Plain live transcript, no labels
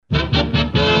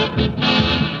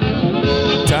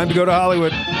Time to go to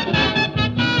Hollywood.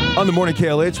 On the morning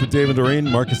KLH with Dave and Doreen.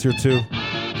 Marcus here too.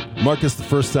 Marcus, the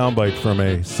first soundbite from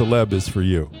a celeb is for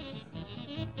you.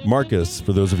 Marcus,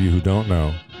 for those of you who don't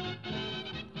know,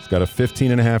 he's got a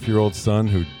 15-and-a-half-year-old son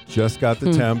who just got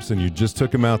the temps, and you just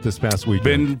took him out this past weekend.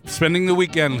 Been spending the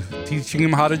weekend teaching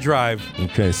him how to drive.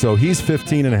 Okay, so he's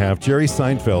 15-and-a-half. Jerry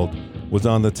Seinfeld was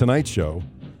on The Tonight Show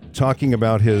talking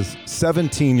about his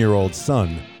 17-year-old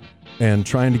son and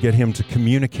trying to get him to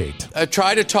communicate. I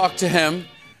try to talk to him.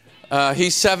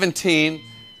 He's 17,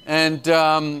 and it's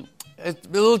a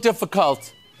little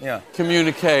difficult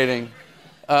communicating.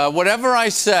 Whatever I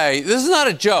say, this is not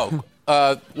a joke.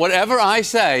 Whatever I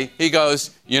say, he goes,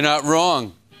 "You're not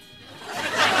wrong."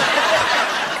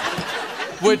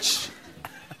 Which,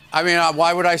 I mean,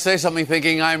 why would I say something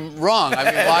thinking I'm wrong? I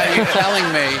mean, why are you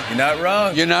telling me? You're not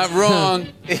wrong. You're not wrong.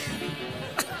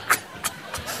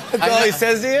 That's all he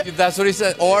says to you? That's what he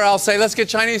said. Or I'll say, "Let's get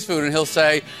Chinese food," and he'll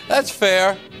say, "That's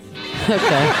fair." Okay.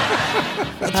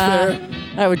 That's fair.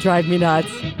 That would drive me nuts.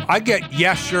 I get,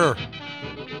 yeah, sure.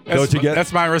 What you get?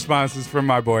 That's my responses from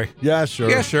my boy. Yeah, sure.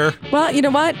 Yeah, sure. Well, you know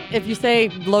what? If you say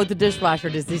load the dishwasher,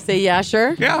 does he say yeah,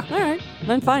 sure? Yeah. All right.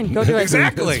 Then fine. Go do it.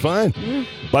 Exactly. That's fine.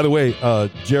 By the way,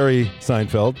 Jerry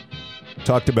Seinfeld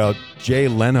talked about Jay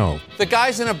Leno. The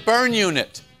guy's in a burn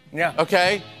unit. Yeah.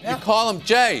 Okay? Yeah. You call him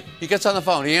Jay. He gets on the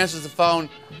phone. He answers the phone.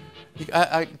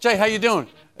 Jay, how you doing?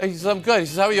 He says, "I'm good." He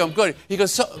says, "How are you?" "I'm good." He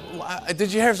goes, "So,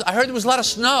 did you hear? I heard there was a lot of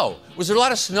snow. Was there a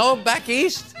lot of snow back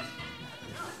east?"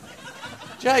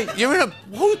 Jay, you're in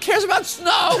a... Who cares about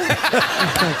snow?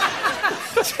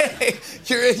 Jay,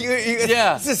 you're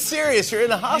Yeah. This is serious. You're in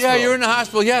the hospital. Yeah, you're in the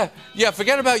hospital. Yeah,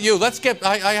 forget about you. Let's get...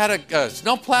 I had a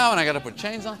snow plow, and I got to put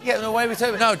chains on. Yeah, no, why are we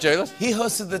talking about? No, Jay, let's... He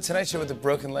hosted The Tonight Show with a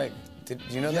broken leg. Did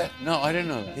you know that? No, I didn't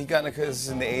know that. He got in this is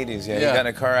in the 80s, yeah. He Yeah. got in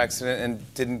a car accident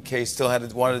and still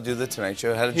wanted to do The Tonight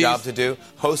Show, had a job to do,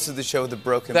 hosted the show with a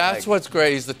broken leg. That's what's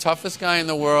great. He's the toughest guy in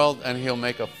the world, and he'll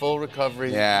make a full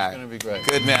recovery. Yeah. It's going to be great.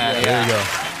 Good man, There you go.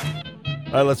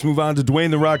 All right, let's move on to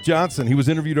Dwayne "The Rock" Johnson. He was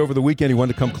interviewed over the weekend. He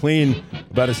wanted to come clean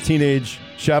about his teenage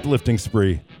shoplifting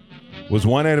spree. Was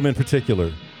one item in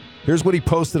particular. Here's what he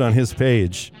posted on his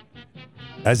page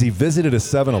as he visited a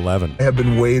 7-Eleven. I have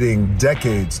been waiting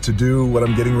decades to do what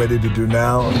I'm getting ready to do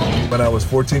now. When I was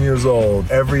 14 years old,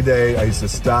 every day I used to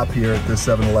stop here at this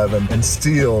 7-Eleven and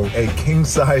steal a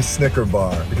king-size Snicker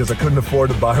bar because I couldn't afford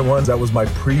to buy one. That was my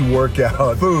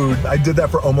pre-workout food. I did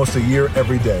that for almost a year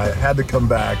every day. I had to come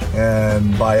back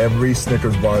and buy every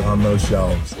Snickers bar on those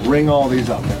shelves. Ring all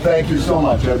these up. Thank you so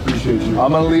much. I appreciate you.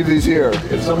 I'm gonna leave these here.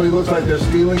 If somebody looks like they're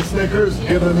stealing Snickers,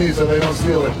 give them these so they don't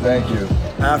steal it. Thank you.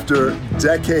 After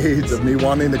decades of me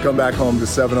wanting to come back home to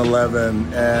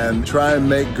 7-Eleven and try and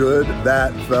make good,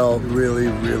 that felt really,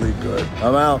 really good.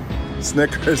 I'm out.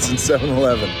 Snickers and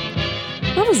 7-Eleven.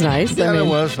 That was nice. Yeah, it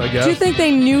was, I guess. Do you think they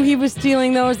knew he was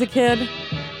stealing, though, as a kid?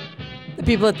 The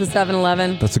people at the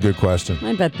 7-Eleven? That's a good question.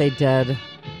 I bet they did.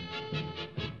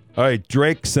 All right,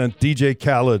 Drake sent DJ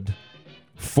Khaled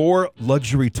 4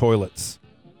 luxury toilets.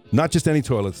 Not just any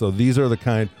toilets, though. These are the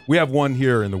kind... We have one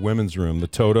here in the women's room, the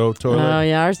Toto toilet. Oh,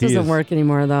 yeah. Ours doesn't work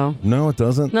anymore, though. No, it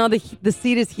doesn't? No, the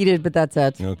seat is heated, but that's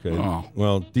it. Okay. Oh.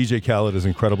 Well, DJ Khaled is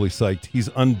incredibly psyched. He's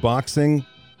unboxing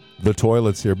the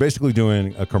toilets here, basically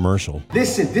doing a commercial.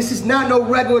 Listen, this is not no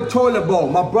regular toilet bowl.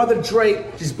 My brother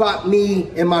Drake just bought me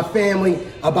and my family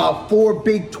about 4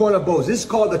 big toilet bowls. This is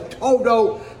called the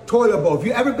Toto toilet bowl. If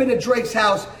you've ever been to Drake's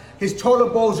house, his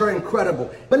toilet bowls are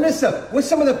incredible. But listen, what's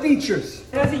some of the features?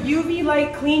 It has a UV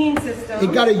light cleaning system.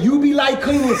 It got a UV light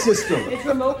cleaning system. It's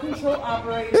remote control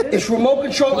operated. It's remote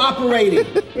control operated.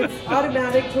 It's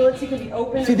automatic. Toilet seat can be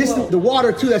open. See, this is the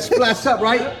water too that splashed up,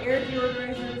 right? Air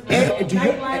deodorizers. And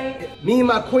Night light. me and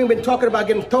my queen been talking about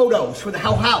getting Totos for the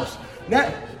whole house.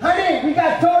 Now, honey, we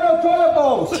got Toto toilet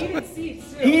bowls. Heated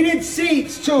seats too. Heated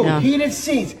seats too. Yeah. Heated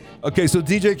seats. Okay, so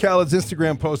DJ Khaled's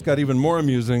Instagram post got even more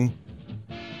amusing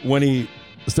when he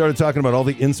started talking about all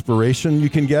the inspiration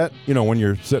you can get, you know, when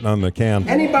you're sitting on the cam.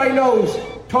 Anybody knows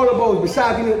toilet bowls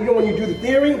besides you know when you do the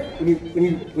theory, when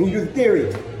you do the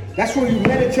theory, that's when you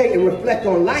meditate and reflect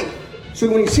on life. So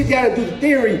when you sit down and do the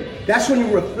theory, that's when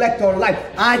you reflect on life.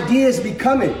 Ideas be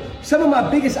coming. Some of my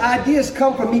biggest ideas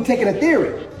come from me taking a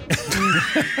theory.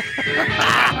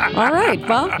 All right.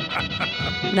 Well,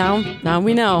 now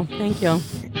we know. Thank you.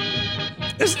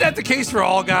 Isn't that the case for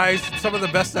all guys? Some of the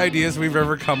best ideas we've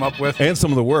ever come up with. And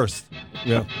some of the worst.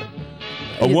 Yeah.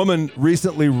 A woman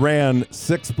recently ran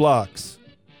 6 blocks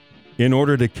in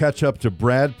order to catch up to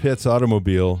Brad Pitt's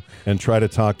automobile and try to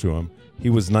talk to him.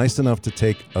 He was nice enough to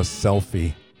take a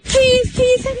selfie. Please,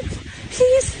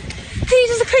 please,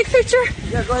 just a quick picture.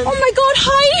 Yeah, go ahead. Oh my God,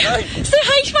 hi. Say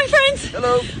hi to my friends.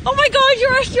 Hello. Oh my God,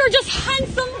 you're just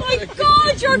handsome. Oh my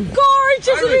God, you're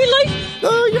gorgeous in real life.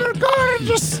 Oh, you're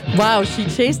gorgeous. Wow, she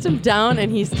chased him down and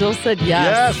he still said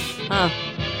yes. Yes. Huh.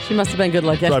 She must have been good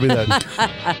looking. Probably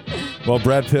that. Well,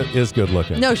 Brad Pitt is good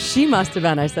looking. No, she must have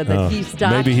been. I said that he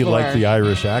stopped. Maybe he for liked her. the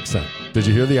Irish accent. Did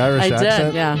you hear the Irish I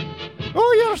accent? did, yeah.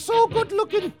 Oh, you're so good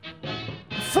looking.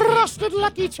 Frosted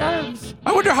Lucky Charms.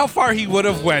 I wonder how far he would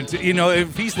have went. You know,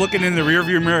 if he's looking in the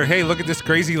rearview mirror, hey, look at this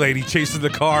crazy lady chasing the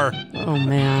car. Oh,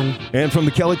 man. And from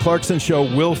the Kelly Clarkson Show,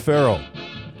 Will Ferrell,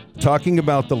 talking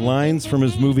about the lines from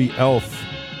his movie Elf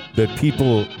that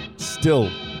people still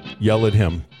yell at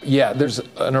him. Yeah, there's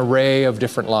an array of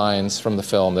different lines from the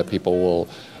film that people will,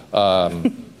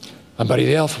 I'm Buddy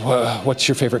the Elf, what's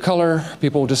your favorite color?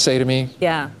 People will just say to me.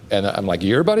 Yeah. And I'm like,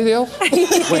 you're Buddy the Elf?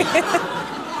 Wait.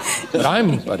 But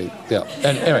I'm Buddy the Elf.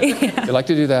 And anyway, they like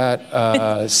to do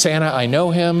that. Santa, I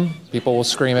know him. People will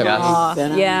scream at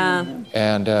me. Yeah.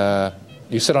 And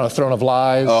you sit on a throne of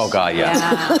lies. Oh, God, yes.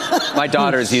 Yeah. My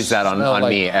daughters use that on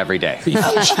me every day.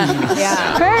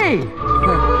 Yeah. Hey!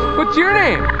 What's your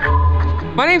name?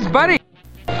 My name's Buddy.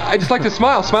 I just like to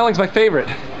smile. Smiling's my favorite.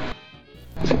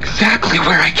 It's exactly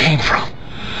where I came from.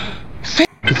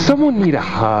 Does someone need a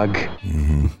hug?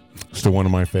 Mm-hmm. Still one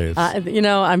of my faves. You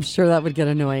know, I'm sure that would get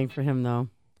annoying for him, though.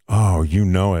 Oh, you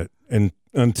know it. And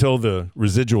until the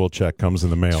residual check comes in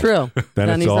the mail. True. Then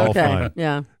it's he's all okay. fine.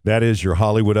 Yeah. That is your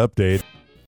Hollywood update.